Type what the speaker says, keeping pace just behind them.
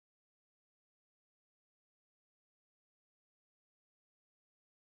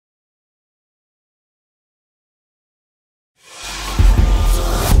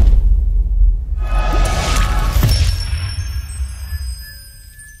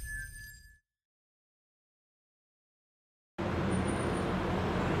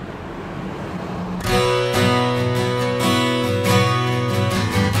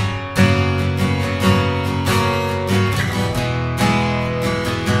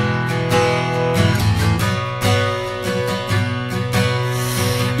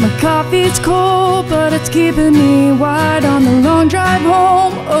coffee's cold, but it's keeping me wide on the long drive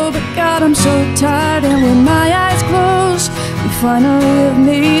home. Oh, but God, I'm so tired, and with my eyes closed, we finally have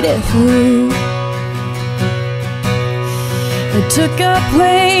made it through. I took a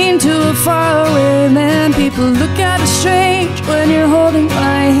plane to a faraway land. People look at us strange when you're holding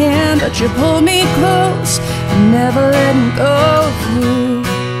my hand, but you pulled me close and never let me go through.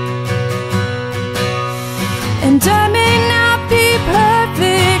 And I may not be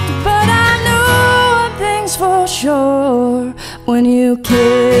perfect, but I know one thing's for sure: when you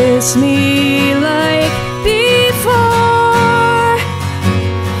kiss me like before,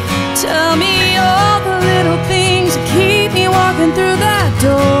 tell me all the little things that keep me walking through that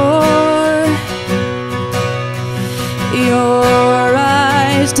door. Your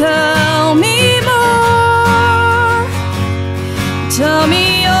eyes tell me more. Tell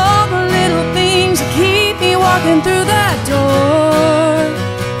me all the little things that keep me walking through that door.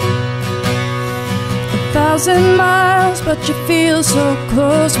 1,000 miles, but you feel so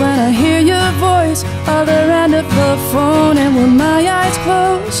close when I hear your voice, other end of the phone. And with my eyes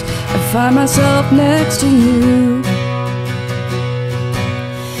closed, I find myself next to you.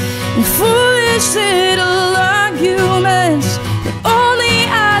 And foolish little arguments that only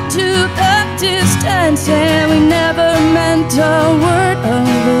add to the distance, and we never meant a word of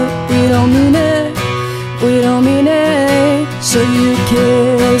it. We don't mean it, we don't mean it. So you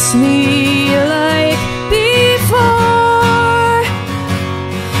kiss me like before.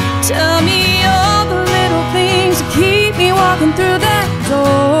 Tell me all the little things that keep me walking through that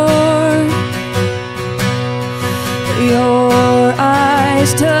door. Your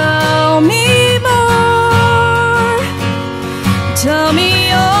eyes tell me more. Tell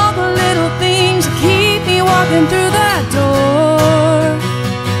me all the little things that keep me walking through that door.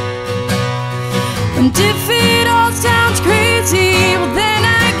 And if it all sounds crazy, well then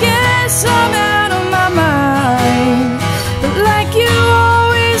I guess I'm out of my mind. But like you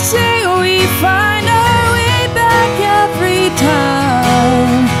always say, we find our way back every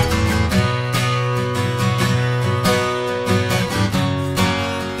time.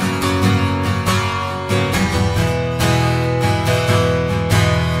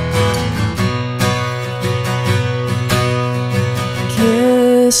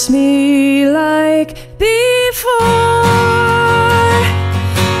 Kiss me like before.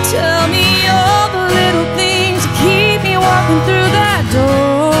 Tell me all the little things that keep me walking through that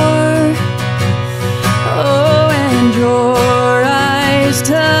door. Oh, and your eyes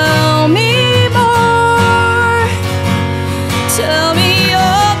tell me more. Tell me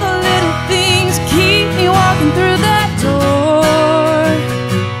all the little things that keep me walking through that door.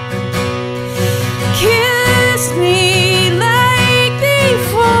 Kiss me like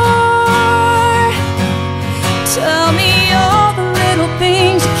before. Tell me all the little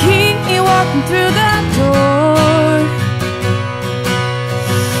things that keep me walking through